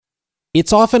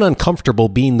It's often uncomfortable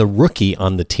being the rookie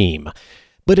on the team,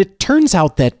 but it turns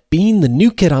out that being the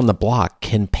new kid on the block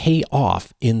can pay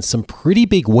off in some pretty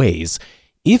big ways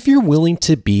if you're willing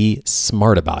to be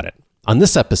smart about it. On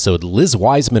this episode, Liz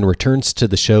Wiseman returns to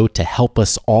the show to help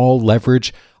us all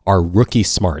leverage our rookie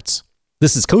smarts.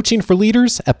 This is Coaching for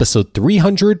Leaders, episode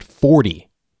 340.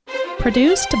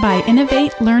 Produced by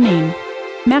Innovate Learning,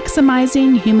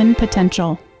 maximizing human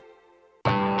potential.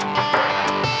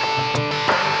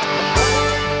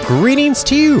 Greetings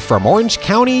to you from Orange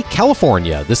County,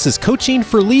 California. This is Coaching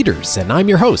for Leaders, and I'm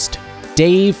your host,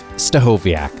 Dave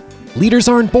Stachowiak. Leaders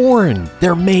aren't born,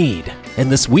 they're made.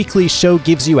 And this weekly show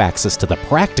gives you access to the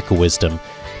practical wisdom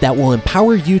that will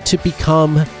empower you to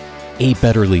become a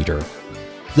better leader.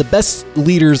 The best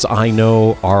leaders I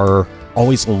know are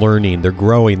always learning, they're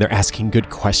growing, they're asking good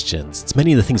questions. It's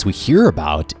many of the things we hear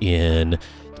about in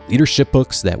leadership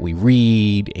books that we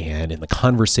read and in the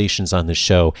conversations on the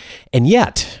show. And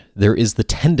yet, there is the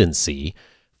tendency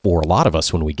for a lot of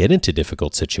us when we get into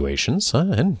difficult situations,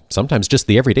 and sometimes just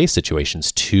the everyday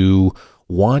situations, to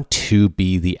want to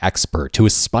be the expert, to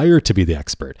aspire to be the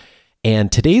expert.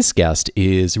 And today's guest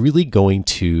is really going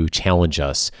to challenge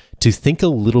us to think a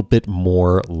little bit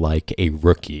more like a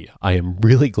rookie. I am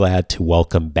really glad to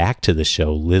welcome back to the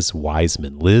show Liz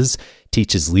Wiseman. Liz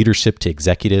teaches leadership to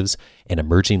executives and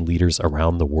emerging leaders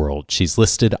around the world. She's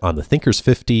listed on the Thinkers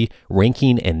 50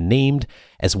 ranking and named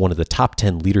as one of the top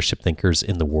 10 leadership thinkers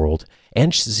in the world.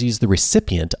 And she's the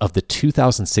recipient of the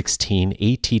 2016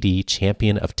 ATD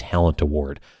Champion of Talent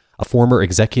Award. A former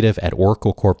executive at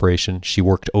Oracle Corporation, she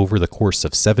worked over the course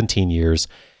of 17 years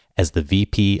as the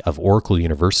VP of Oracle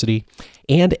University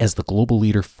and as the global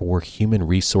leader for human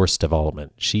resource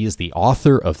development. She is the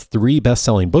author of 3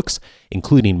 best-selling books,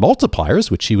 including Multipliers,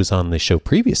 which she was on the show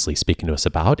previously speaking to us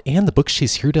about, and the book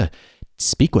she's here to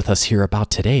speak with us here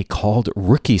about today called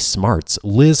Rookie Smarts.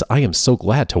 Liz, I am so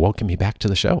glad to welcome you back to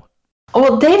the show.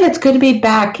 Well, Dave, it's good to be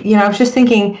back. I was just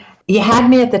thinking, you had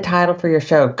me at the title for your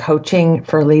show, Coaching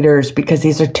for Leaders, because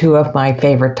these are 2 of my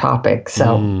favorite topics.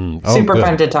 So super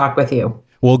fun to talk with you.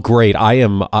 Well, great. I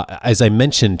am, as I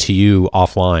mentioned to you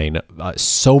offline,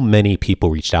 so many people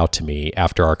reached out to me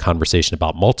after our conversation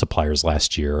about multipliers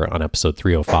last year on episode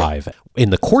 305.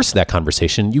 In the course of that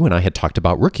conversation, you and I had talked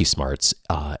about rookie smarts.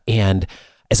 And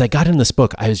as I got in this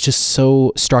book, I was just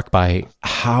so struck by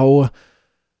how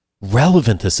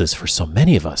relevant this is for so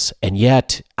many of us, and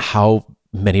yet how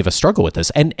many of us struggle with this.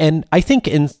 And I think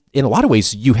in a lot of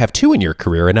ways, you have too in your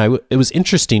career. And it was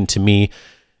interesting to me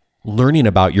learning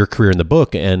about your career in the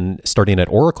book and starting at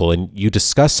Oracle, and you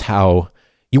discuss how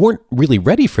you weren't really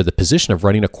ready for the position of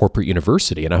running a corporate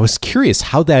university. And I was curious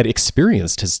how that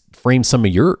experience has framed some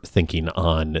of your thinking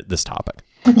on this topic.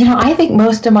 I think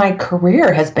most of my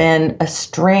career has been a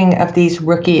string of these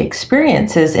rookie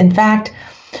experiences. In fact,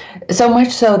 so much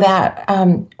so that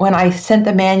when I sent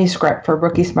the manuscript for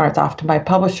Rookie Smarts off to my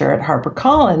publisher at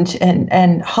HarperCollins,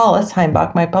 and Hollis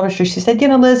Heimbach, my publisher, she said,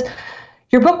 Liz,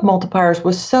 your book Multipliers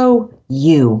was so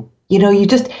you. You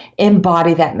just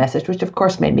embody that message, which of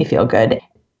course made me feel good.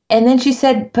 And then she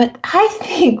said, but I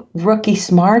think Rookie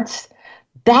Smarts,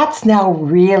 that's now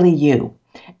really you.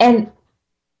 And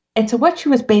so what she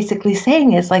was basically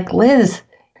saying is like, Liz,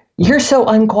 you're so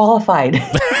unqualified.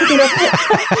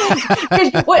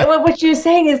 What she was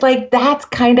saying is like, that's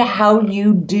kind of how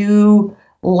you do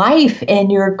life and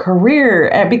your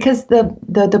career. Because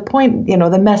the point,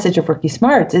 the message of Rookie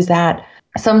Smarts is that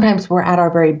sometimes we're at our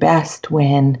very best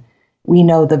when we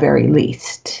know the very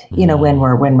least, when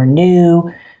we're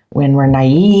new, when we're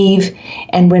naive,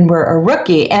 and when we're a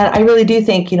rookie. And I really do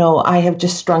think, I have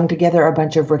just strung together a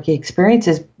bunch of rookie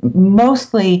experiences,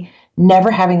 mostly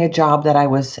never having a job that I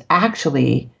was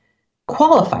actually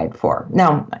qualified for.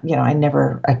 Now, I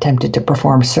never attempted to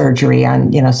perform surgery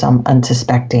on, some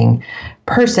unsuspecting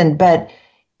person, but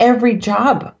every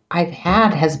job I've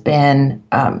had has been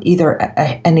either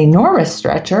an enormous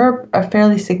stretch or a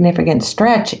fairly significant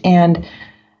stretch. And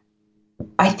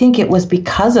I think it was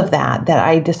because of that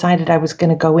I decided I was going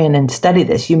to go in and study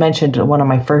this. You mentioned one of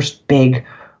my first big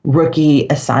rookie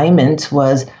assignments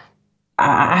was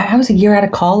I was a year out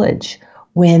of college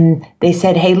when they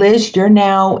said, hey, Liz, you're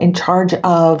now in charge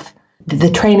of the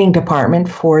training department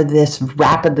for this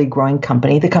rapidly growing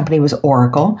company. The company was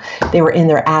Oracle. They were in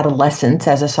their adolescence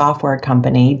as a software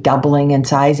company, doubling in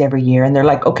size every year. And they're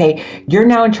like, okay, you're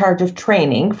now in charge of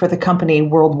training for the company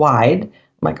worldwide. I'm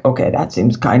like, okay, that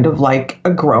seems kind of like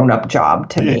a grown-up job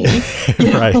to me.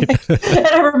 Right. And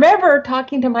I remember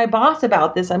talking to my boss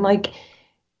about this. I'm like,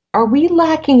 are we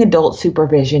lacking adult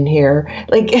supervision here?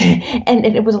 Like, and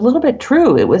it was a little bit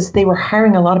true. They were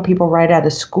hiring a lot of people right out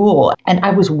of school. And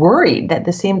I was worried that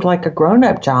this seemed like a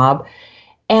grown-up job.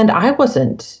 And I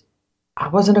wasn't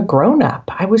a grown-up.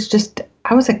 I was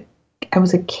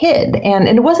a kid. And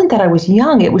it wasn't that I was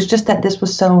young. It was just that this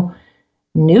was so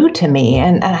new to me.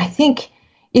 And I think,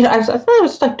 I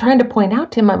was like trying to point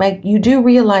out to him, I'm like, you do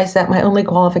realize that my only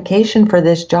qualification for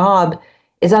this job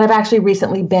is that I've actually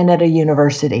recently been at a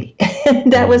university.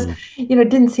 That was,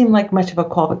 didn't seem like much of a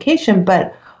qualification.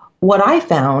 But what I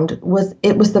found was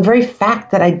it was the very fact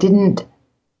that I didn't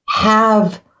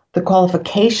have the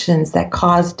qualifications that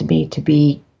caused me to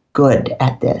be good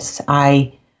at this.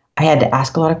 I had to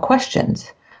ask a lot of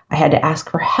questions. I had to ask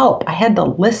for help. I had to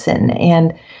listen.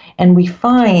 And we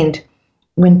find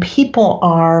when people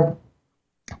are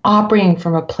operating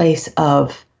from a place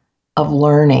of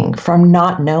learning, from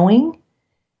not knowing,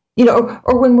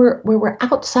 or when we're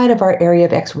outside of our area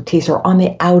of expertise or on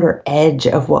the outer edge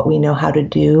of what we know how to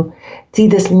do, see,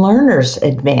 this learner's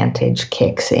advantage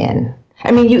kicks in.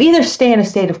 I mean, you either stay in a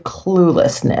state of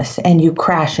cluelessness and you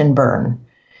crash and burn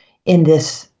in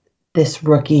this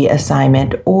rookie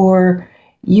assignment, or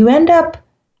you end up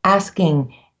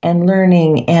asking and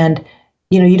learning, and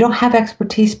you don't have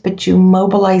expertise, but you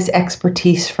mobilize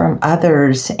expertise from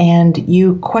others and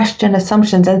you question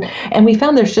assumptions. And we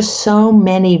found there's just so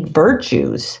many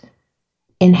virtues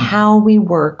in how we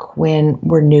work when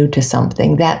we're new to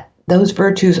something, that those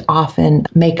virtues often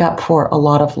make up for a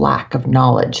lot of lack of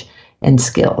knowledge and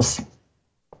skills.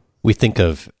 We think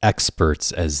of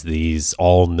experts as these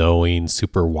all-knowing,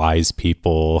 super wise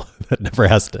people that never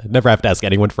have to ask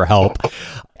anyone for help.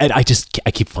 And I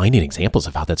keep finding examples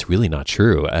of how that's really not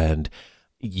true. And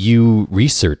you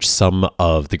research some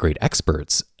of the great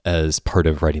experts as part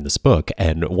of writing this book.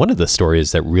 And one of the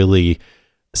stories that really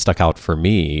stuck out for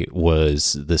me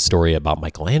was the story about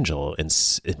Michelangelo in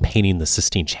painting the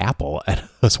Sistine Chapel. And I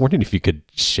was wondering if you could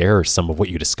share some of what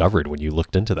you discovered when you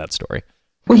looked into that story.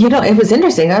 Well, it was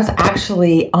interesting. I was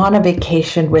actually on a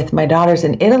vacation with my daughters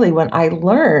in Italy when I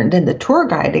learned, and the tour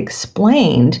guide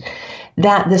explained,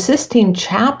 that the Sistine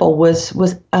Chapel was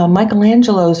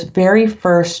Michelangelo's very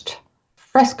first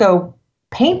fresco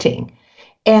painting.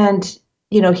 And,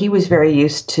 he was very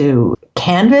used to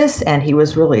canvas, and he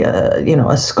was really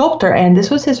a sculptor, and this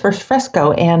was his first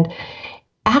fresco. And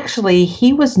actually,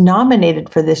 he was nominated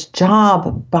for this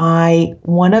job by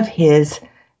one of his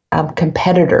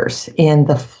competitors in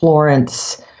the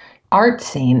Florence art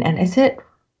scene. And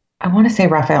I want to say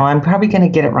Raphael, I'm probably going to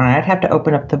get it wrong. I'd have to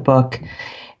open up the book.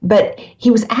 But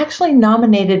he was actually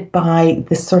nominated by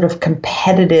this sort of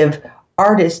competitive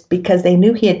artist because they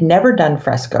knew he had never done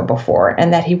fresco before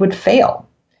and that he would fail.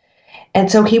 And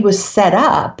so he was set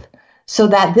up so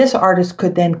that this artist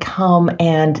could then come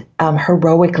and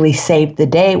heroically save the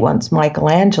day once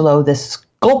Michelangelo, this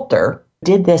sculptor,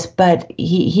 did this. But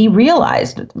he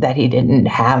realized that he didn't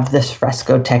have this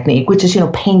fresco technique, which is,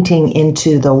 painting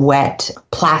into the wet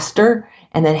plaster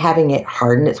and then having it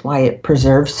harden. It's why it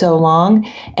preserves so long.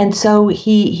 And so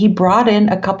he brought in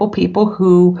a couple people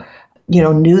who,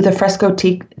 knew the fresco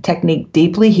technique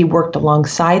deeply. He worked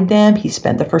alongside them. He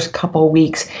spent the first couple of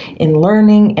weeks in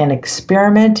learning and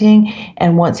experimenting.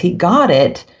 And once he got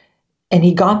it, and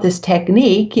he got this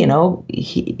technique,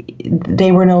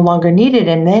 they were no longer needed.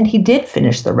 And then he did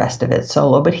finish the rest of it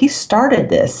solo. But he started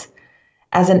this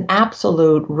as an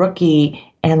absolute rookie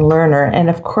and learner. And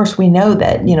of course, we know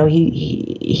that,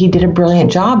 he did a brilliant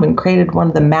job and created one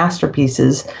of the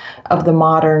masterpieces of the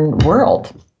modern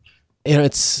world.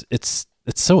 It's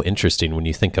so interesting when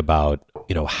you think about,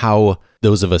 how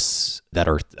those of us that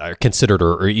are considered,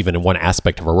 or even in one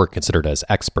aspect of our work, considered as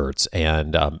experts,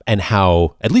 and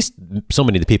how at least so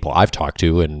many of the people I've talked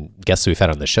to and guests we've had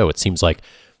on the show, it seems like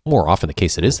more often the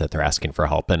case it is that they're asking for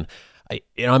help. And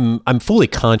I'm fully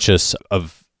conscious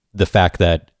of the fact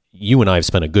that you and I have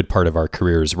spent a good part of our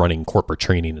careers running corporate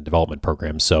training and development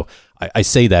programs. So I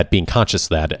say that being conscious of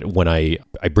that when I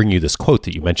bring you this quote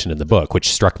that you mentioned in the book,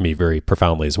 which struck me very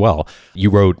profoundly as well. You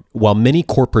wrote, "While many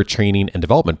corporate training and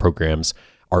development programs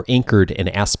are anchored in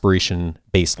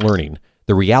aspiration-based learning,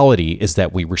 the reality is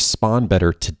that we respond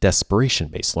better to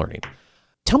desperation-based learning."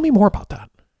 Tell me more about that.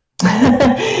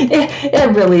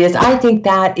 It really is. I think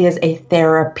that is a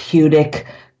therapeutic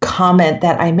comment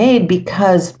that I made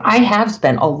because I have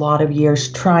spent a lot of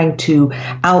years trying to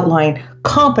outline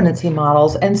competency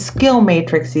models and skill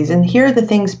matrices, and here are the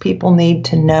things people need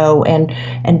to know, and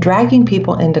dragging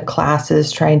people into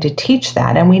classes, trying to teach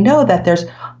that. And we know that there's,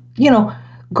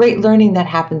 great learning that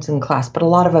happens in class, but a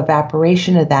lot of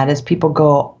evaporation of that as people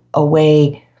go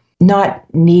away not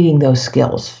needing those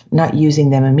skills, not using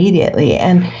them immediately.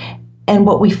 And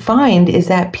what we find is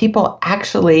that people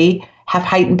actually have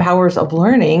heightened powers of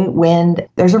learning when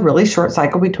there's a really short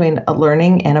cycle between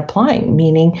learning and applying,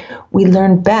 meaning we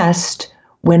learn best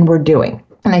when we're doing.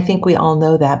 And I think we all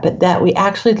know that, but that we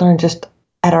actually learn just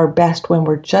at our best when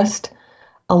we're just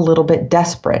a little bit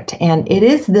desperate. And it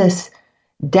is this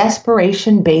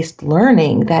desperation-based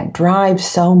learning that drives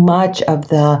so much of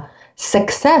the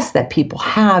success that people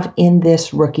have in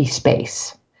this rookie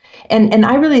space. And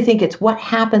I really think it's what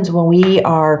happens when we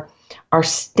are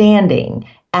standing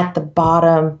at the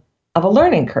bottom of a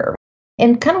learning curve.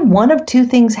 And kind of one of two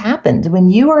things happens. When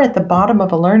you are at the bottom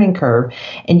of a learning curve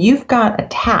and you've got a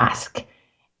task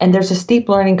and there's a steep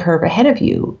learning curve ahead of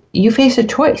you, you face a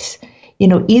choice.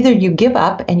 Either you give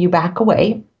up and you back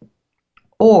away,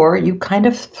 or you kind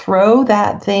of throw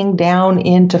that thing down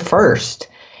into first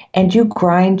and you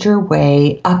grind your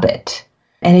way up it.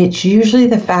 And it's usually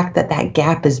the fact that that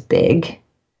gap is big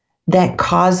that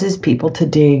causes people to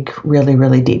dig really,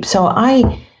 really deep. So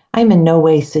I'm in no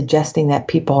way suggesting that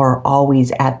people are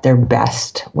always at their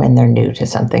best when they're new to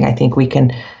something. I think we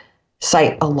can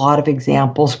cite a lot of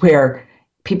examples where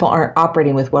people aren't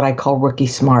operating with what I call rookie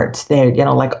smarts. They're,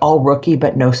 like all rookie,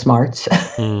 but no smarts.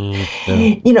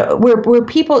 Yeah. Where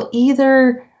people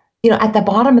either, at the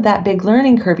bottom of that big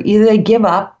learning curve, either they give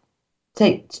up,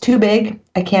 say, it's too big,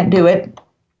 I can't do it,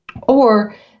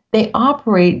 or they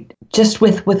operate just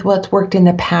with what's worked in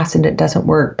the past and it doesn't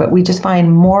work. But we just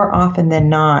find more often than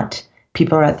not,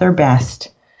 people are at their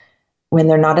best when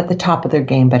they're not at the top of their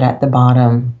game, but at the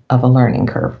bottom of a learning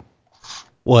curve.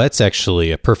 Well, that's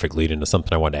actually a perfect lead into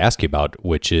something I wanted to ask you about,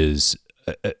 which is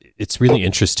it's really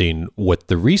interesting what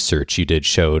the research you did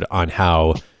showed on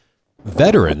how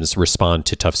veterans respond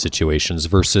to tough situations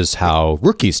versus how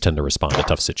rookies tend to respond to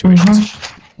tough situations.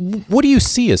 Mm-hmm. What do you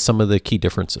see as some of the key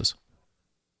differences?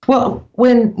 Well,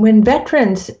 when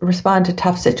veterans respond to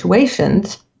tough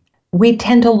situations, we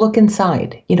tend to look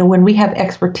inside. When we have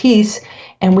expertise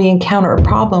and we encounter a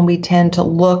problem, we tend to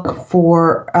look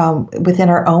for within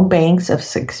our own banks of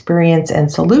experience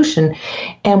and solution.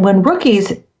 And when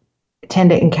rookies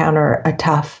tend to encounter a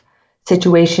tough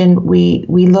situation, we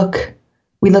look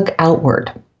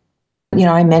outward.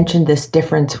 I mentioned this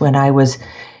difference when I was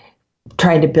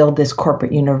trying to build this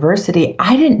corporate university.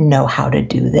 I didn't know how to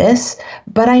do this,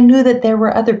 but I knew that there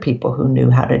were other people who knew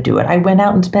how to do it. I went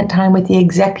out and spent time with the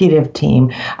executive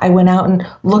team. I went out and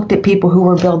looked at people who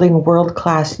were building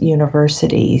world-class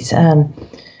universities.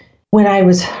 When I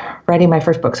was writing my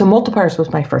first book, so Multipliers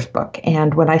was my first book,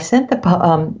 and when I sent the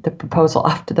proposal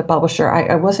off to the publisher,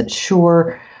 I wasn't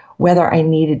sure whether I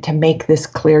needed to make this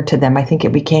clear to them. I think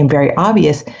it became very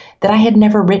obvious that I had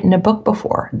never written a book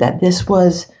before, that this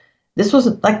was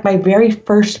like my very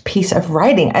first piece of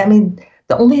writing. I mean,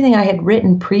 the only thing I had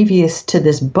written previous to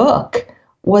this book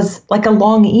was like a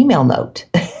long email note.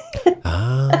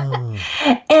 Oh.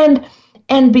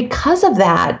 And because of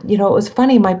that, it was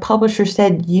funny. My publisher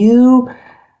said, you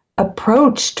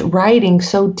approached writing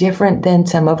so different than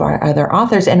some of our other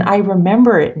authors. And I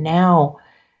remember it now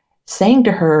saying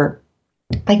to her,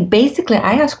 like, basically,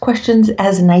 I ask questions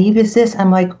as naive as this.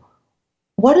 I'm like,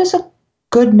 what does a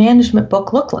good management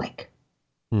book look like?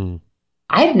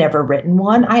 I had never written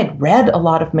one. I had read a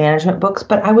lot of management books,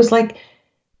 but I was like,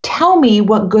 tell me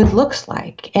what good looks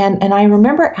like. And I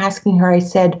remember asking her, I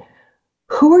said,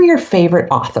 who are your favorite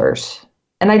authors?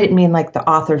 And I didn't mean like the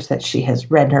authors that she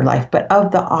has read in her life, but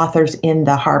of the authors in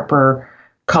the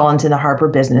HarperCollins and the Harper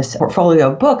Business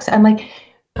portfolio of books. I'm like,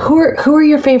 who are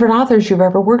your favorite authors you've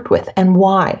ever worked with and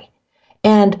why?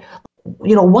 And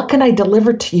what can I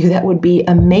deliver to you that would be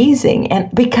amazing? And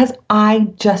because I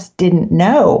just didn't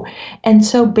know. And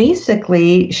so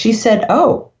basically she said,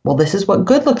 oh, well, this is what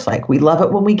good looks like. We love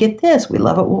it when we get this. We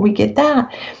love it when we get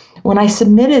that. When I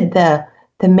submitted the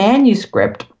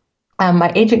manuscript,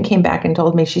 my agent came back and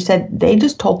told me, she said, they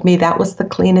just told me that was the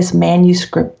cleanest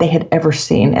manuscript they had ever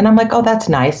seen. And I'm like, oh, that's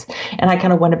nice. And I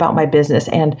kind of went about my business.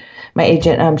 And my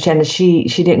agent, Shannon, she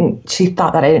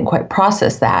thought that I didn't quite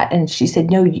process that. And she said,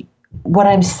 no, what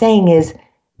I'm saying is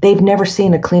they've never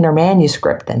seen a cleaner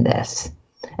manuscript than this.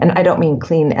 And I don't mean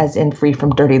clean as in free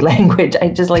from dirty language. I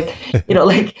just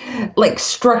like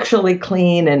structurally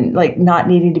clean and like not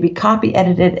needing to be copy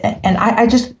edited. And I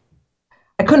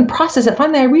couldn't process it.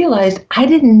 Finally, I realized I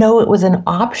didn't know it was an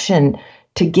option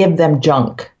to give them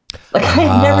junk. Like I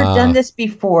had never done this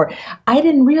before. I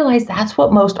didn't realize that's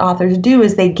what most authors do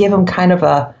is they give them kind of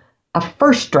a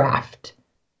first draft.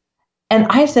 And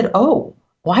I said, oh,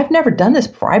 well, I've never done this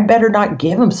before. I better not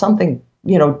give them something,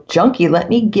 junky. Let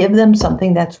me give them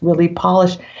something that's really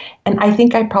polished. And I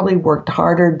think I probably worked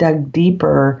harder, dug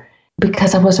deeper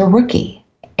because I was a rookie.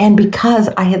 And because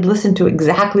I had listened to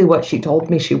exactly what she told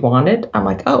me she wanted, I'm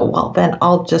like, oh, well, then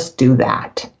I'll just do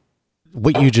that.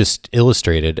 What you just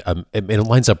illustrated, it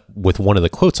lines up with one of the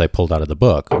quotes I pulled out of the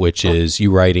book, which is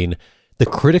you writing, "The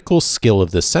critical skill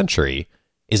of this century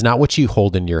is not what you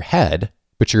hold in your head,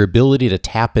 but your ability to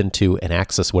tap into and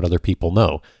access what other people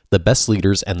know. The best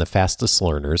leaders and the fastest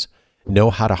learners know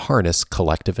how to harness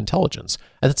collective intelligence."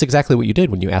 And that's exactly what you did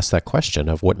when you asked that question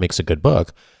of what makes a good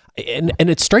book. And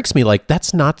it strikes me like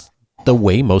that's not the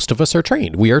way most of us are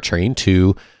trained. We are trained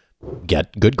to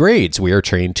get good grades. We are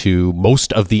trained to,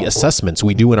 most of the assessments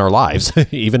we do in our lives,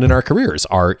 even in our careers,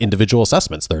 are individual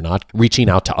assessments. They're not reaching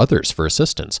out to others for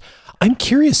assistance. I'm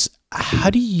curious, how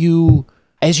do you,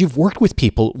 as you've worked with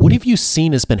people, what have you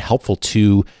seen has been helpful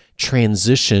to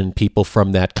transition people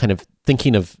from that kind of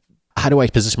thinking of how do I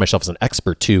position myself as an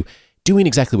expert to doing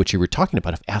exactly what you were talking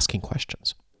about, of asking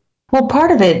questions? Well,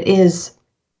 part of it is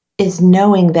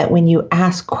knowing that when you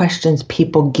ask questions,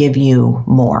 people give you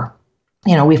more.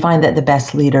 You know, we find that the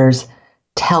best leaders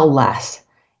tell less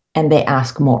and they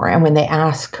ask more. And when they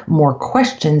ask more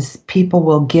questions, people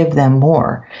will give them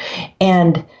more.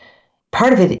 And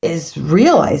part of it is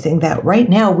realizing that right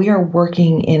now we are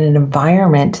working in an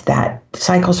environment that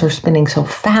cycles are spinning so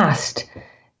fast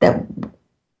that,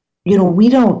 you know, we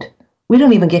don't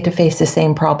even get to face the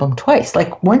same problem twice.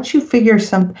 Like once you figure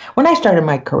when I started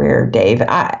my career, Dave,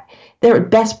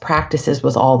 best practices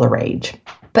was all the rage.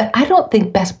 But I don't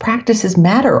think best practices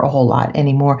matter a whole lot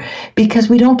anymore because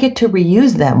we don't get to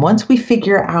reuse them. Once we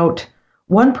figure out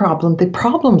one problem, the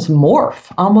problems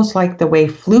morph, almost like the way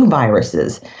flu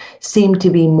viruses seem to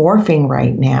be morphing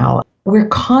right now. We're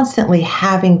constantly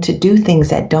having to do things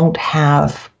that don't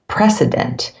have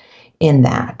precedent in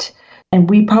that. And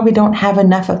we probably don't have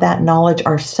enough of that knowledge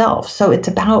ourselves. So it's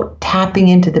about tapping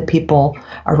into the people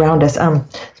around us.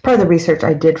 It's part of the research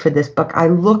I did for this book. I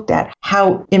looked at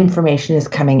how information is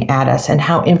coming at us and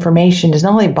how information is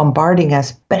not only bombarding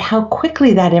us, but how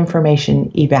quickly that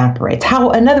information evaporates.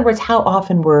 In other words, how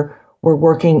often we're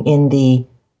working in the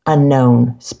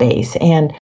unknown space.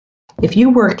 And if you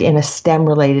work in a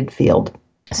STEM-related field,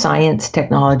 science,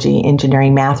 technology,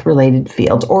 engineering, math-related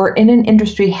fields, or in an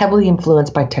industry heavily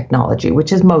influenced by technology,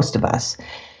 which is most of us,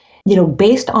 you know,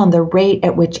 based on the rate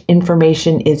at which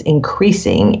information is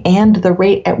increasing and the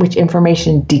rate at which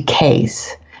information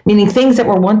decays, meaning things that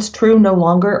were once true no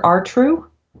longer are true,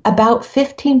 about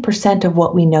 15% of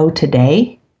what we know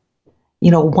today,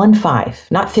 you know, 15,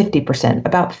 not 50%,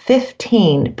 about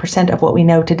 15% of what we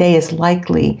know today is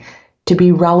likely to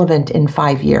be relevant in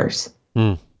 5 years.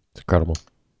 It's incredible.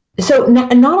 So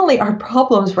not only are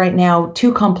problems right now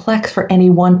too complex for any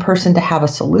one person to have a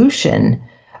solution,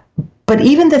 but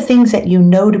even the things that you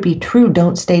know to be true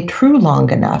don't stay true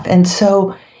long enough. And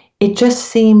so it just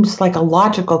seems like a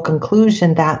logical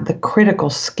conclusion that the critical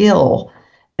skill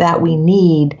that we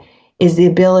need is the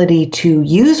ability to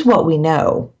use what we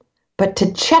know, but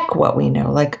to check what we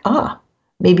know. Like,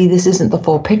 maybe this isn't the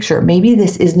full picture. Maybe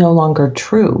this is no longer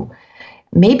true.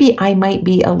 Maybe I might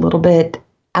be a little bit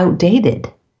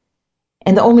outdated.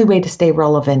 And the only way to stay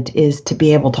relevant is to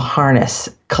be able to harness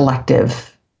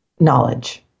collective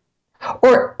knowledge.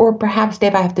 Or perhaps,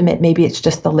 Dave, I have to admit, maybe it's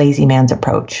just the lazy man's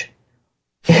approach.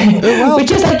 Well,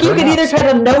 which is like you can either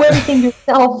try to know everything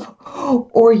yourself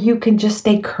or you can just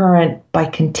stay current by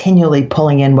continually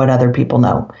pulling in what other people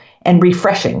know and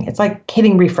refreshing. It's like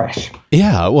hitting refresh.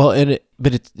 Yeah, well,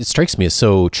 but it strikes me as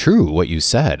so true what you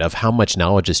said of how much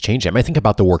knowledge is changing. I mean, I think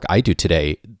about the work I do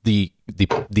today.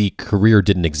 The career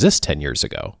didn't exist 10 years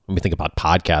ago. When we think about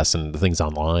podcasts and the things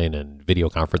online and video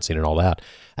conferencing and all that.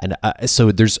 And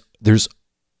so there's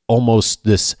almost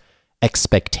this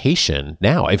expectation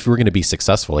now, if we're going to be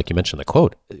successful, like you mentioned the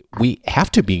quote, we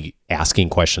have to be asking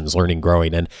questions, learning,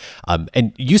 growing.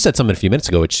 And you said something a few minutes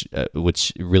ago,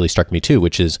 which really struck me too,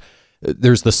 which is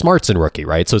there's the smarts in rookie,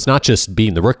 right? So it's not just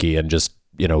being the rookie and just,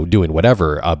 you know, doing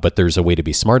whatever, but there's a way to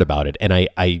be smart about it. And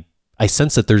I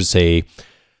sense that there's a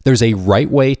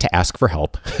right way to ask for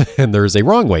help and there's a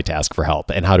wrong way to ask for help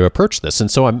and how to approach this.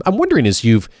 And so I'm wondering, as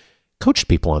you've coached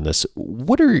people on this,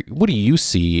 what do you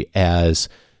see as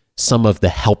some of the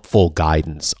helpful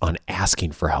guidance on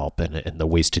asking for help and the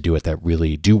ways to do it that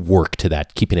really do work to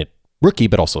that, keeping it rookie,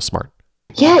 but also smart?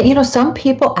 Yeah, you know, some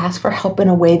people ask for help in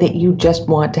a way that you just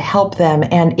want to help them.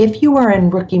 And if you are in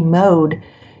rookie mode,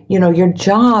 you know, your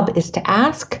job is to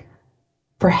ask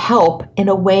for help in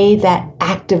a way that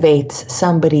activates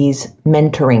somebody's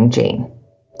mentoring gene.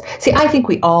 See, I think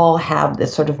we all have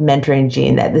this sort of mentoring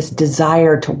gene, that this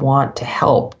desire to want to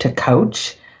help, to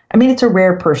coach. I mean, it's a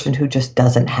rare person who just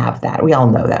doesn't have that. We all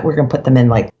know that. We're going to put them in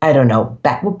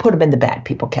we'll put them in the bad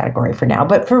people category for now.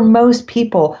 But for most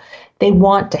people, they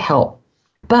want to help,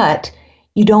 but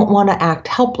you don't want to act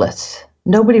helpless.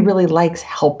 Nobody really likes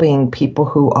helping people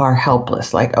who are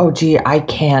helpless. Like, oh, gee, I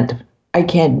can't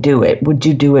do it. Would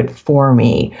you do it for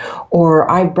me? Or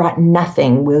I brought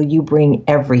nothing. Will you bring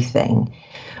everything?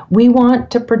 We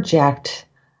want to project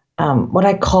what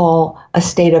I call a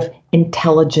state of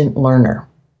intelligent learner.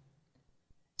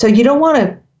 So you don't want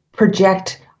to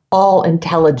project all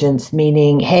intelligence,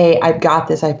 meaning, hey, I've got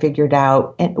this, I figured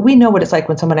out. And we know what it's like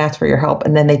when someone asks for your help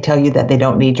and then they tell you that they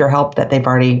don't need your help, that they've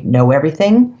already know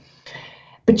everything.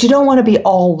 But you don't want to be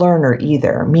all learner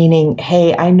either, meaning,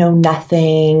 hey, I know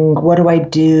nothing. What do I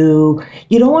do?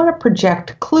 You don't want to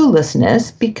project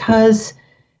cluelessness because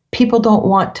people don't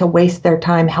want to waste their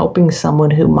time helping someone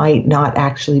who might not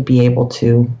actually be able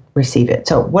to receive it.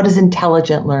 So what does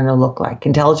intelligent learner look like?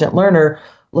 Intelligent learner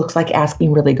looks like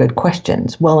asking really good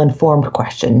questions, well-informed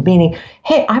questions, meaning,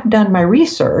 hey, I've done my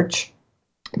research,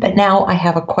 but now I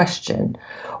have a question.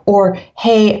 Or,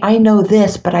 hey, I know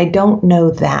this, but I don't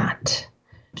know that.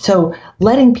 So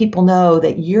letting people know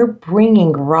that you're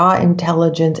bringing raw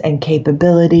intelligence and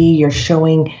capability, you're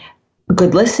showing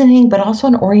good listening, but also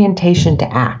an orientation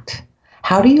to act.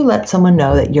 How do you let someone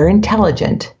know that you're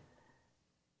intelligent,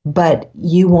 but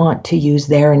you want to use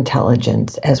their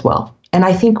intelligence as well? And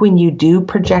I think when you do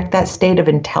project that state of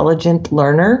intelligent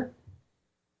learner,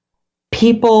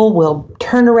 people will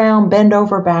turn around, bend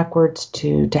over backwards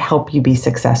to help you be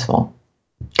successful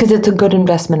because it's a good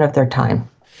investment of their time.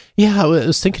 Yeah, I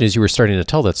was thinking as you were starting to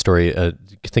tell that story,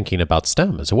 thinking about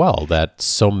STEM as well, that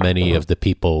so many of the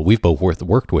people we've both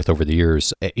worked with over the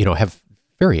years, have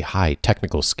very high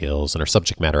technical skills and are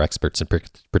subject matter experts in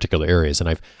particular areas. And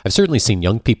I've certainly seen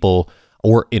young people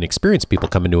or inexperienced people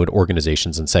come into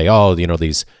organizations and say, oh,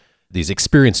 these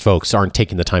experienced folks aren't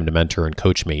taking the time to mentor and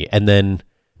coach me. And then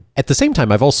at the same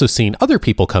time, I've also seen other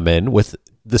people come in with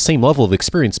the same level of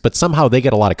experience, but somehow they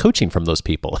get a lot of coaching from those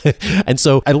people. And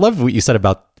so I love what you said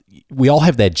about we all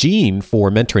have that gene for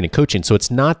mentoring and coaching. So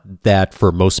it's not that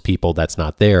for most people that's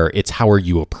not there. It's how are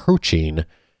you approaching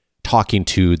talking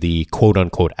to the quote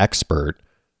unquote expert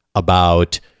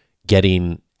about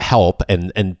getting help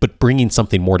but bringing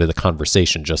something more to the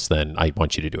conversation just than I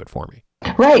want you to do it for me.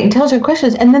 Right. Intelligent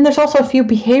questions. And then there's also a few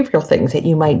behavioral things that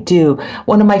you might do.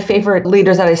 One of my favorite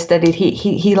leaders that I studied,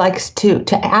 he likes to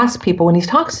ask people when he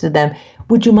talks to them,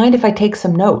 would you mind if I take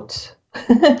some notes?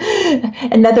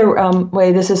 Another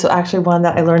way, this is actually one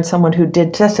that I learned someone who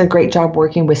did just a great job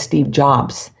working with Steve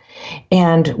Jobs.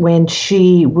 And when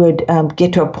she would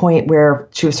get to a point where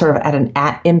she was sort of at an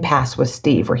impasse with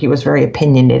Steve, where he was very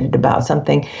opinionated about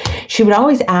something, she would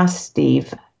always ask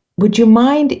Steve, would you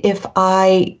mind if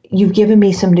you've given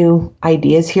me some new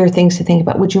ideas here, things to think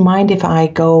about. Would you mind if I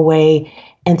go away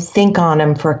and think on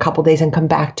them for a couple days and come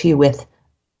back to you with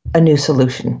a new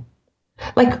solution?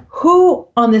 Like, who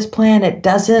on this planet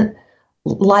doesn't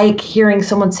like hearing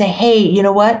someone say, hey, you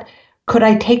know what? Could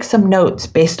I take some notes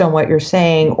based on what you're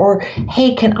saying? Or,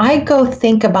 hey, can I go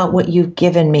think about what you've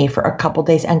given me for a couple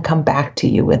days and come back to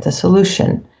you with a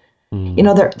solution?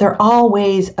 Mm. There are all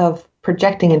ways of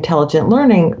projecting intelligent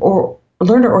learning or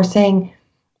saying,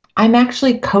 I'm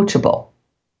actually coachable.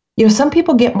 Some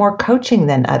people get more coaching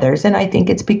than others, and I think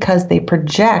it's because they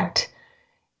project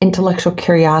intellectual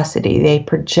curiosity. They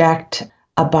project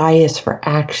a bias for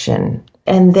action,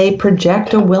 and they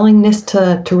project a willingness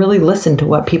to really listen to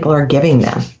what people are giving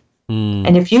them. Mm.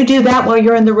 And if you do that while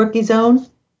you're in the rookie zone,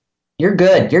 you're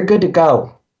good. You're good to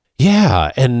go.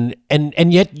 Yeah. And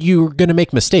yet you're going to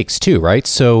make mistakes too, right?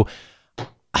 So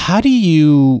how do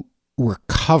you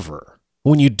recover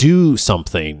when you do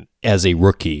something as a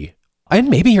rookie? And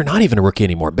maybe you're not even a rookie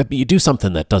anymore, but you do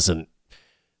something that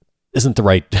isn't the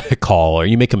right call, or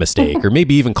you make a mistake, or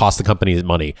maybe even cost the company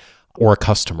money or a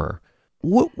customer.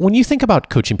 When you think about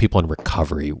coaching people in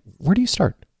recovery, where do you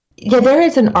start? Yeah, there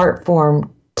is an art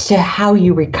form to how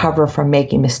you recover from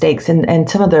making mistakes. And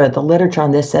some of the literature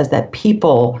on this says that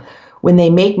people, when they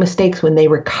make mistakes, when they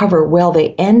recover well,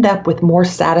 they end up with more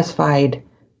satisfied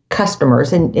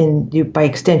customers, and you, by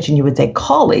extension, you would say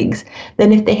colleagues,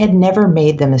 than if they had never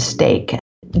made the mistake.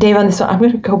 Dave, on this one, I'm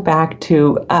going to go back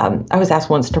to, I was asked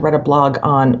once to write a blog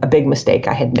on a big mistake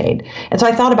I had made. And so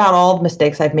I thought about all the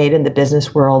mistakes I've made in the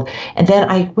business world. And then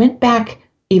I went back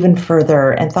even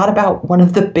further and thought about one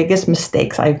of the biggest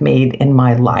mistakes I've made in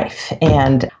my life.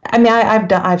 And I mean,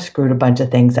 I've screwed a bunch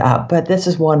of things up, but this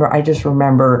is one where I just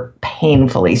remember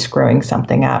painfully screwing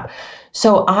something up.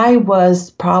 So I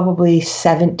was probably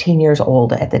 17 years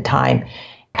old at the time.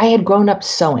 I had grown up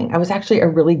sewing. I was actually a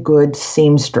really good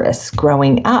seamstress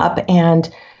growing up,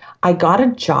 and I got a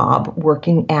job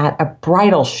working at a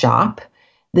bridal shop.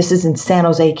 This is in San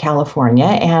Jose, California,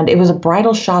 and it was a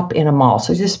bridal shop in a mall.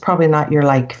 So this is probably not your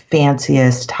like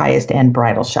fanciest, highest end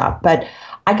bridal shop, but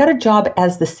I got a job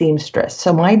as the seamstress.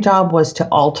 So my job was to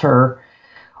alter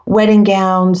wedding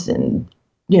gowns and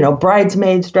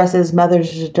bridesmaids dresses,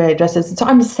 Mother's Day dresses. And so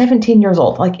I'm 17 years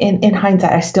old. Like in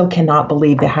hindsight, I still cannot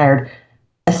believe they hired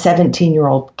a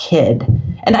 17-year-old kid.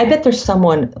 And I bet there's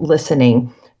someone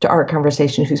listening to our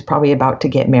conversation who's probably about to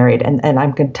get married. And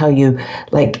I'm going to tell you,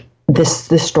 like, this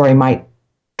story might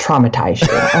traumatize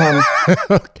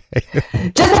you.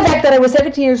 Okay. Just the fact that I was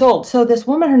 17 years old. So this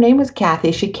woman, her name was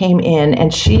Kathy, she came in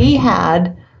and she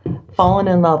had fallen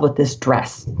in love with this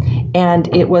dress.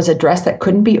 And it was a dress that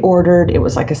couldn't be ordered. It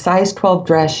was like a size 12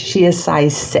 dress. She is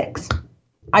size 6.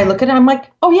 I look at it, I'm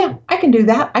like, oh yeah, I can do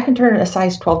that. I can turn a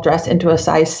size 12 dress into a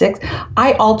size 6.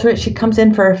 I alter it. She comes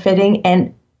in for a fitting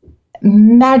and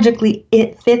magically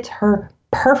it fits her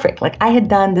perfect. Like I had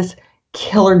done this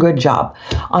killer good job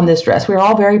on this dress. We were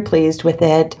all very pleased with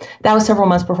it. That was several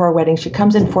months before our wedding. She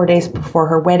comes in 4 days before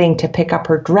her wedding to pick up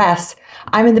her dress.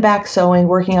 I'm in the back sewing,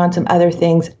 working on some other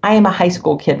things. I am a high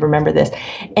school kid, remember this.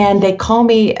 And they call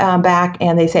me back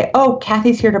and they say, oh,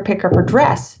 Kathy's here to pick up her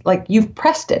dress. Like, you've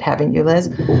pressed it, haven't you, Liz?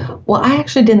 Well, I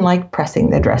actually didn't like pressing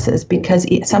the dresses because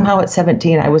somehow at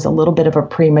 17, I was a little bit of a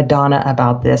prima donna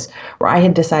about this, where I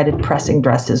had decided pressing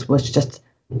dresses was just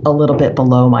a little bit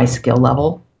below my skill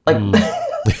level. Like,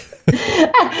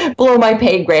 below my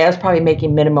pay grade. I was probably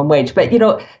making minimum wage, but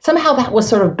somehow that was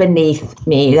sort of beneath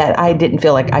me, that I didn't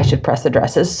feel like I should press the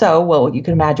dresses. So, well, you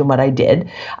can imagine what I did.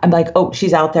 I'm like, oh,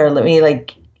 she's out there. Let me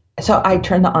so I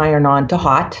turned the iron on to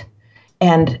hot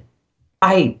and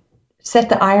I set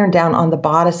the iron down on the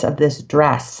bodice of this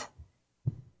dress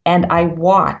and I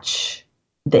watch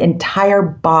the entire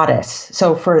bodice.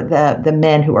 So for the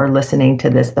men who are listening to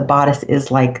this, the bodice is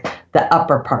like the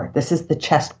upper part. This is the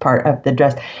chest part of the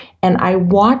dress. And I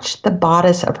watched the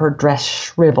bodice of her dress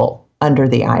shrivel under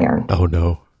the iron. Oh,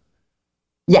 no.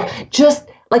 Yeah, just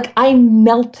like I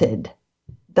melted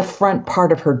the front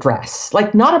part of her dress.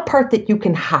 Like not a part that you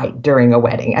can hide during a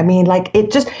wedding. I mean, like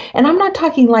it just, and I'm not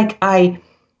talking like I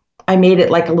made it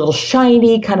like a little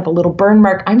shiny, kind of a little burn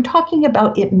mark. I'm talking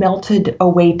about it melted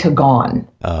away to gone.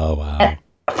 Oh, wow.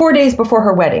 4 days before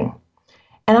her wedding.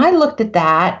 And I looked at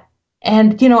that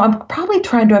and, I'm probably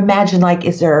trying to imagine, like,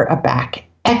 is there a back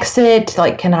exit?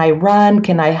 Like, can I run?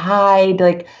 Can I hide?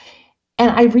 Like,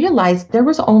 and I realized there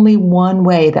was only one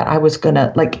way that I was going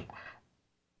to, like,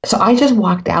 so I just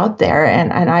walked out there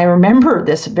and I remember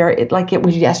this like it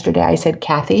was yesterday. I said,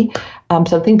 Kathy,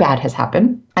 something bad has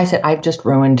happened. I said, I've just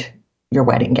ruined your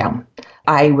wedding gown.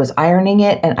 I was ironing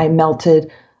it and I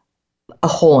melted a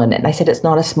hole in it. And I said, it's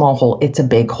not a small hole, it's a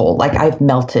big hole. Like I've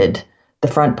melted the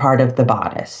front part of the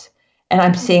bodice. And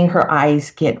I'm seeing her eyes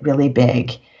get really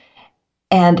big.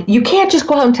 And you can't just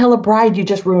go out and tell a bride you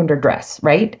just ruined her dress,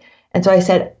 right? And so I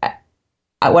said,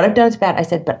 what I've done is bad. I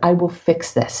said, but I will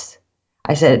fix this.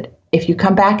 I said, if you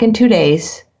come back in 2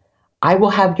 days, I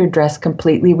will have your dress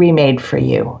completely remade for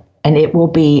you. And it will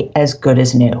be as good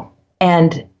as new.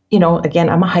 And again,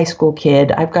 I'm a high school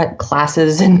kid. I've got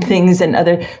classes and things and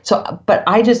but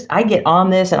I get on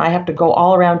this and I have to go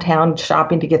all around town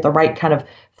shopping to get the right kind of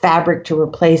fabric to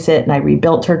replace it. And I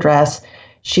rebuilt her dress.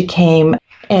 She came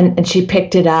and she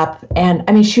picked it up. And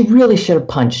I mean, she really should have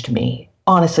punched me.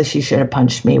 Honestly, she should have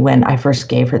punched me when I first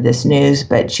gave her this news,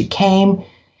 but she came.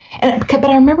 But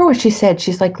I remember what she said.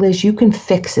 She's like, Liz, you can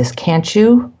fix this, can't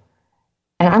you?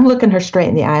 And I'm looking her straight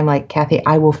in the eye. I'm like, Kathy,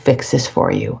 I will fix this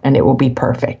for you and it will be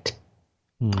perfect.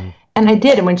 And I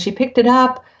did. And when she picked it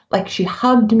up, like she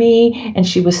hugged me and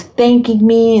she was thanking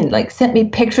me and like sent me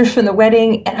pictures from the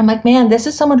wedding. And I'm like, man, this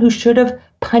is someone who should have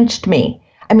punched me.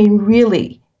 I mean,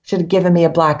 really should have given me a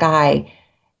black eye.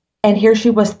 And here she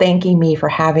was thanking me for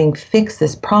having fixed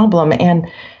this problem. And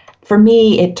for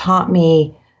me, it taught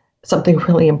me something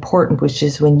really important, which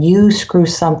is when you screw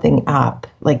something up,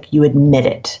 like you admit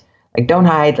it. Like, don't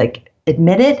hide, like,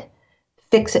 admit it,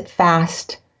 fix it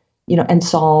fast, and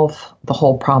solve the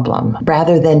whole problem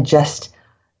rather than just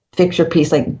fix your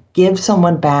piece, like give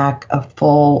someone back a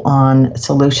full-on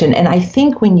solution. And I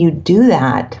think when you do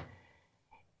that,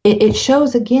 it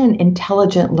shows, again,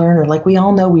 intelligent learner. Like we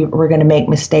all know we're going to make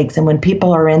mistakes. And when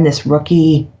people are in this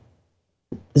rookie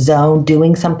zone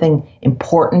doing something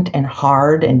important and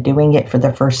hard and doing it for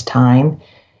the first time,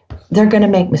 they're going to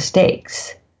make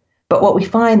mistakes. But what we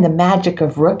find, the magic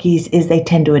of rookies, is they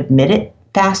tend to admit it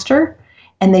faster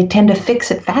and they tend to fix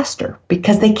it faster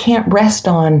because they can't rest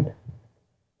on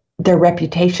their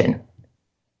reputation.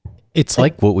 It's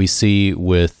like what we see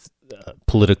with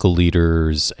political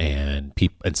leaders and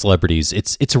celebrities.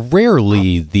 It's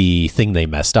rarely the thing they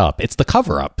messed up. It's the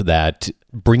cover up that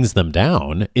brings them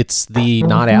down. It's the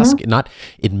not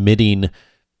admitting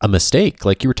a mistake,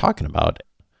 like you were talking about.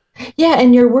 Yeah,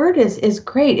 and your word is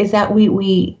great. Is that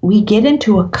we get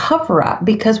into a cover up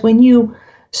because when you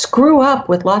screw up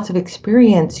with lots of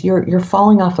experience, you're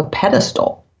falling off a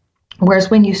pedestal.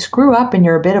 Whereas when you screw up and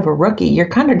you're a bit of a rookie, you're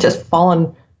kind of just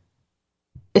falling.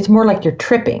 It's more like you're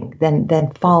tripping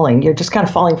than falling. You're just kind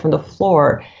of falling from the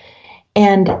floor.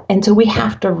 And so we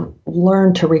have to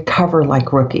learn to recover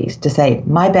like rookies, to say,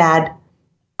 my bad,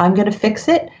 I'm going to fix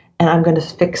it, and I'm going to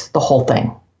fix the whole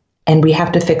thing. And we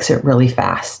have to fix it really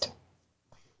fast.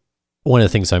 One of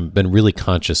the things I've been really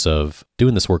conscious of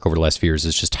doing this work over the last few years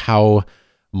is just how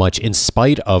much, in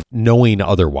spite of knowing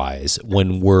otherwise,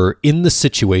 when we're in the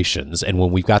situations and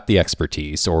when we've got the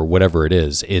expertise or whatever it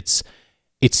is, it's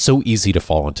so easy to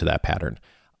fall into that pattern.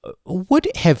 What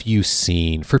have you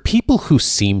seen for people who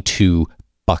seem to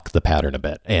buck the pattern a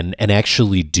bit and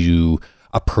actually do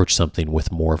approach something with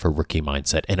more of a rookie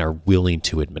mindset and are willing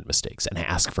to admit mistakes and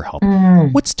ask for help?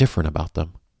 What's different about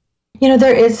them?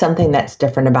 There is something that's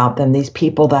different about them, these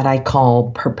people that I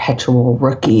call perpetual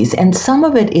rookies. And some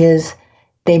of it is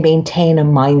they maintain a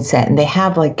mindset and they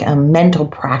have like mental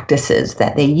practices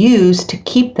that they use to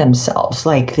keep themselves.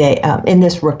 Like they, in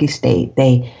this rookie state,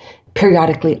 they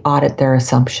periodically audit their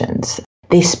assumptions.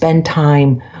 They spend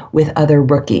time with other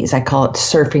rookies. I call it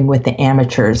surfing with the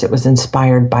amateurs. It was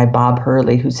inspired by Bob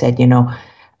Hurley, who said,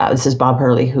 this is Bob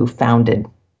Hurley who founded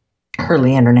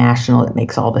Hurley International. It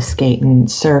makes all the skate and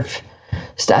surf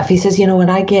stuff. He says, when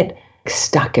I get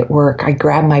stuck at work, I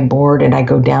grab my board and I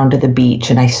go down to the beach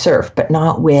and I surf, but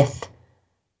not with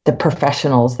the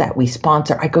professionals that we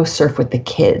sponsor. I go surf with the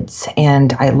kids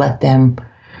and I let them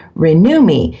renew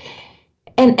me.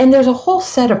 And there's a whole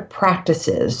set of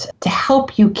practices to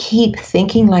help you keep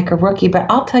thinking like a rookie. But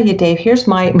I'll tell you, Dave, here's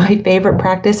my favorite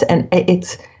practice. And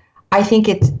I think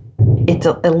it's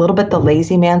a little bit the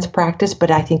lazy man's practice,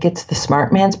 but I think it's the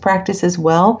smart man's practice as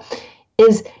well,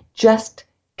 is just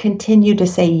continue to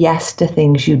say yes to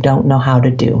things you don't know how to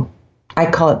do. I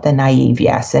call it the naive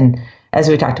yes. And as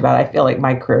we talked about, I feel like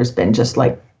my career has been just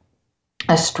like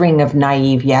a string of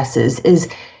naive yeses. Is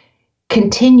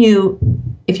continue,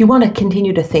 if you want to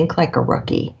continue to think like a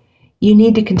rookie, you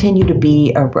need to continue to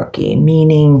be a rookie,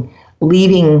 meaning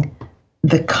leaving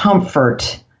the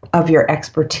comfort of your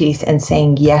expertise and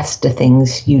saying yes to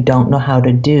things you don't know how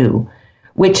to do,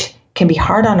 which can be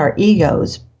hard on our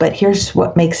egos. But here's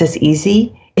what makes us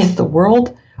easy. Is the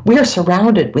world, we are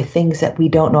surrounded with things that we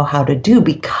don't know how to do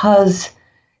because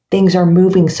things are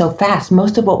moving so fast.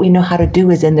 Most of what we know how to do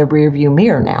is in the rearview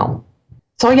mirror now.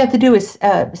 So all you have to do is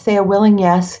say a willing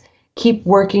yes, keep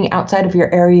working outside of your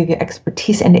area of your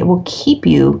expertise, and it will keep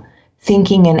you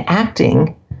thinking and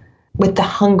acting with the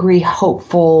hungry,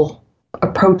 hopeful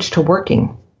approach to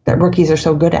working that rookies are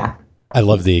so good at. I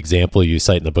love the example you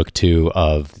cite in the book too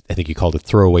of, I think you called it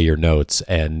throw away your notes,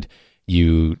 and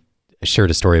you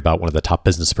shared a story about one of the top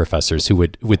business professors who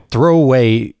would throw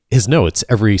away his notes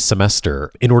every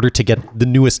semester in order to get the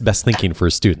newest, best thinking for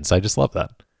his students. I just love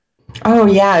that. Oh,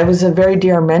 yeah. It was a very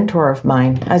dear mentor of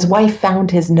mine. His wife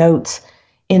found his notes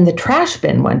in the trash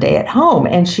bin one day at home,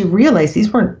 and she realized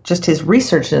these weren't just his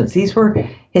research notes. These were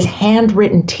his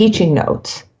handwritten teaching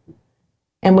notes.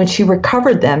 And when she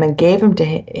recovered them and gave them to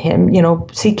him,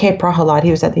 C.K. Prahalad,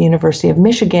 he was at the University of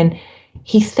Michigan,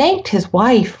 he thanked his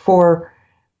wife for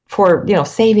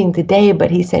saving the day,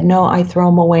 but he said, no, I throw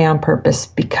them away on purpose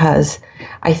because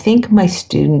I think my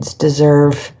students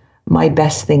deserve my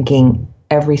best thinking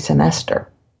every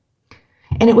semester.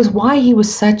 And it was why he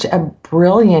was such a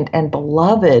brilliant and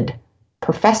beloved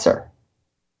professor,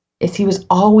 is he was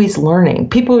always learning.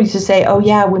 People used to say, oh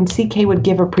yeah, when CK would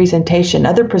give a presentation,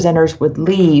 other presenters would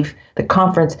leave the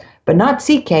conference, but not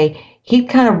CK. He'd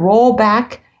kind of roll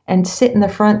back and sit in the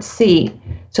front seat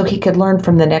so he could learn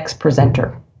from the next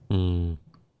presenter.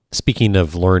 Speaking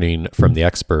of learning from the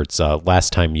experts,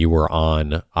 last time you were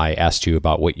on, I asked you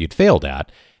about what you'd failed at,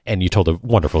 and you told a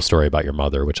wonderful story about your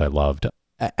mother, which I loved.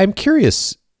 I'm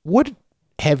curious, what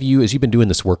have you, as you've been doing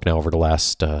this work now over the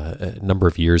last number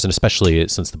of years, and especially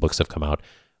since the books have come out,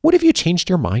 what have you changed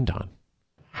your mind on?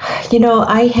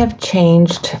 I have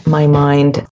changed my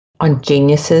mind on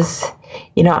geniuses.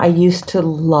 I used to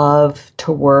love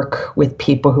to work with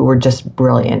people who were just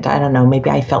brilliant. I don't know, maybe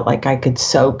I felt like I could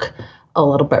soak a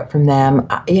little bit from them.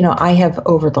 I have,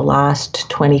 over the last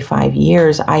 25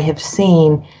 years, I have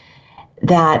seen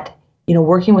that,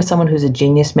 working with someone who's a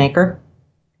genius maker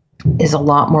is a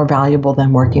lot more valuable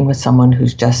than working with someone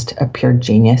who's just a pure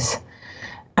genius.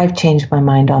 I've changed my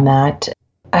mind on that.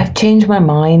 I've changed my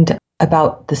mind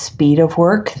about the speed of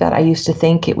work, that I used to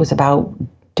think it was about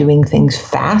doing things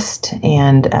fast.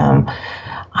 And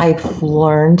I've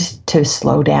learned to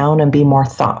slow down and be more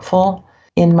thoughtful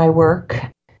in my work.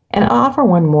 And I'll offer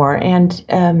one more. And,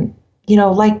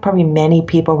 like probably many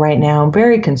people right now, I'm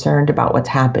very concerned about what's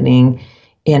happening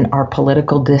in our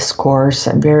political discourse.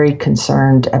 I'm very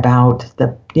concerned about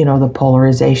the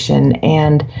polarization.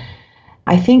 And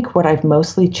I think what I've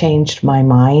mostly changed my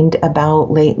mind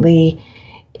about lately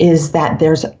is that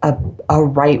there's a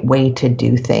right way to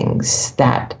do things,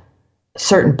 that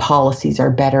certain policies are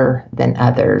better than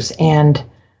others. And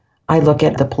I look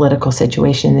at the political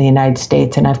situation in the United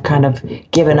States, and I've kind of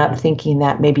given up thinking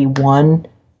that maybe one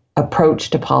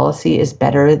approach to policy is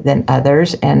better than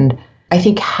others. And I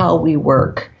think how we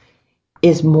work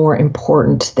is more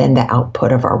important than the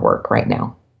output of our work right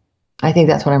now. I think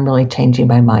that's what I'm really changing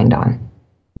my mind on.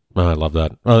 Oh, I love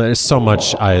that. Oh, there's so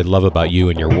much I love about you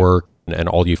and your work and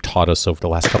all you've taught us over the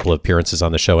last couple of appearances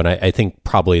on the show. And I think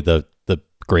probably the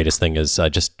greatest thing is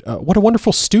just what a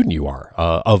wonderful student you are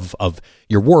of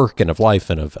your work and of life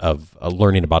and of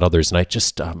learning about others. And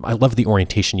I love the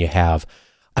orientation you have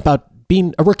about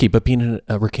being a rookie, but being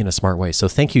a rookie in a smart way. So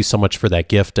thank you so much for that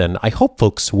gift. And I hope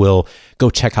folks will go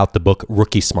check out the book,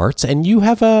 Rookie Smarts. And you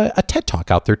have a TED Talk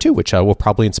out there too, which will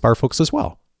probably inspire folks as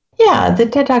well. Yeah, the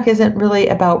TED Talk isn't really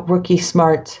about rookie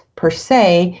smarts per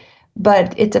se,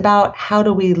 but it's about how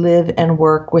do we live and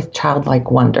work with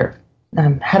childlike wonder.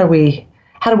 How do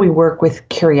we work with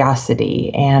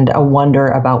curiosity and a wonder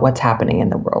about what's happening in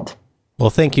the world? Well,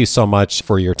 thank you so much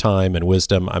for your time and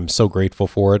wisdom. I'm so grateful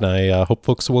for it. And I hope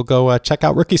folks will go check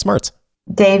out Rookie Smarts.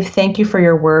 Dave, thank you for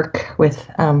your work with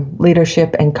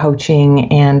leadership and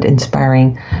coaching and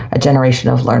inspiring a generation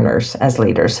of learners as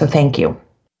leaders. So thank you.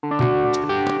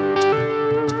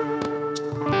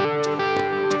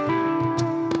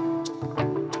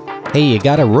 Hey, you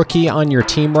got a rookie on your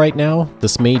team right now?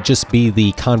 This may just be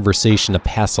the conversation to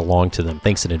pass along to them.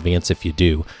 Thanks in advance if you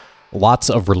do. Lots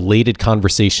of related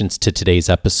conversations to today's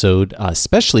episode,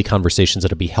 especially conversations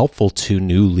that'll be helpful to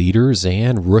new leaders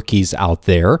and rookies out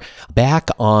there. Back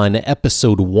on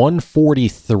episode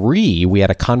 143, we had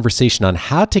a conversation on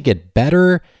how to get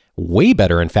better, way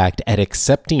better, in fact, at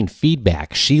accepting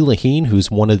feedback. Sheila Heen, who's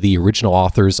one of the original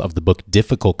authors of the book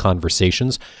Difficult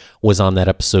Conversations, was on that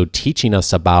episode teaching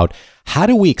us about how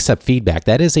do we accept feedback.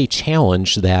 That is a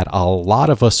challenge that a lot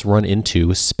of us run into,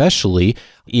 especially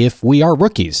if we are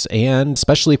rookies and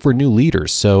especially if we're new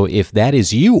leaders. So if that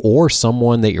is you or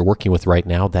someone that you're working with right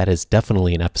now, that is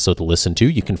definitely an episode to listen to.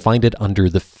 You can find it under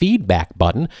the feedback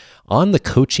button on the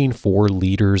Coaching for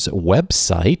Leaders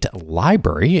website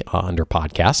library under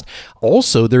podcast.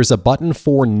 Also, there's a button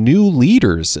for new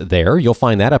leaders there. You'll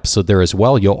find that episode there as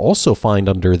well. You'll also find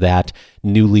under that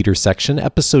new leader section,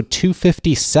 episode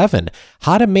 257,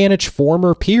 how to manage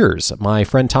former peers. My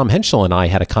friend Tom Henschel and I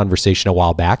had a conversation a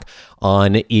while back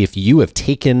on if you have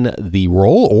taken the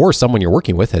role or someone you're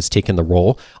working with has taken the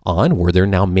role on where they're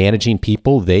now managing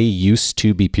people they used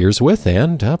to be peers with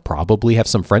and probably have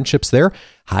some friendships there.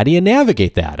 How do you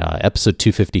navigate that? Episode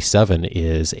 257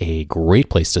 is a great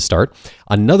place to start.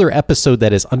 Another episode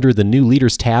that is under the New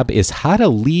Leaders tab is How to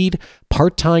Lead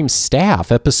Part-Time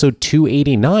Staff, episode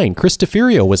 289. Chris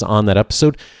DeFurio was on that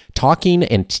episode talking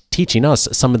and teaching us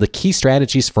some of the key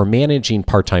strategies for managing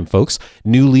part-time folks.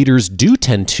 New leaders do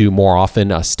tend to more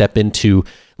often step into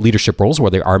leadership roles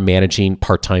where they are managing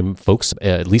part-time folks,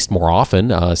 at least more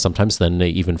often, sometimes than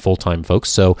even full-time folks.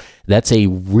 So that's a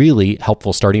really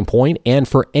helpful starting point. And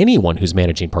for anyone who's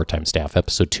managing part-time staff,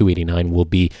 episode 289 will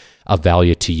be of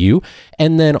value to you.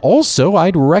 And then also,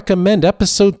 I'd recommend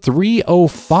episode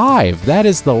 305. That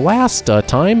is the last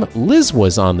time Liz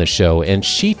was on the show, and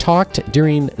she talked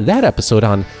during that episode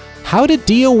on how to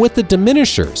deal with the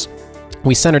diminishers.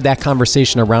 We centered that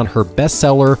conversation around her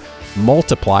bestseller,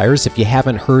 Multipliers. If you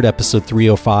haven't heard episode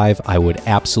 305, I would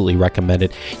absolutely recommend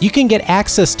it. You can get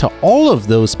access to all of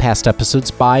those past episodes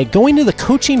by going to the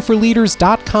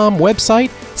coachingforleaders.com website,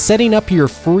 setting up your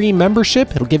free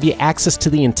membership. It'll give you access to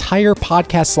the entire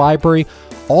podcast library,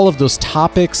 all of those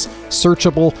topics,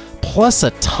 searchable, plus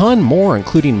a ton more,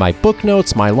 including my book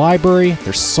notes, my library.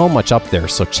 There's so much up there,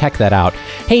 so check that out.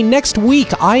 Hey, next week,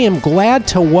 I am glad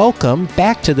to welcome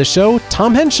back to the show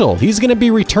Tom Henschel. He's going to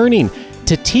be returning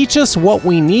to teach us what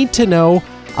we need to know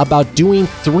about doing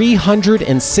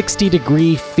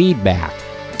 360-degree feedback.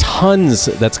 Tons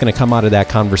that's going to come out of that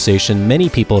conversation. Many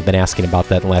people have been asking about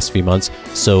that in the last few months,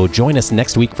 so join us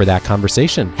next week for that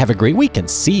conversation. Have a great week and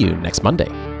see you next Monday.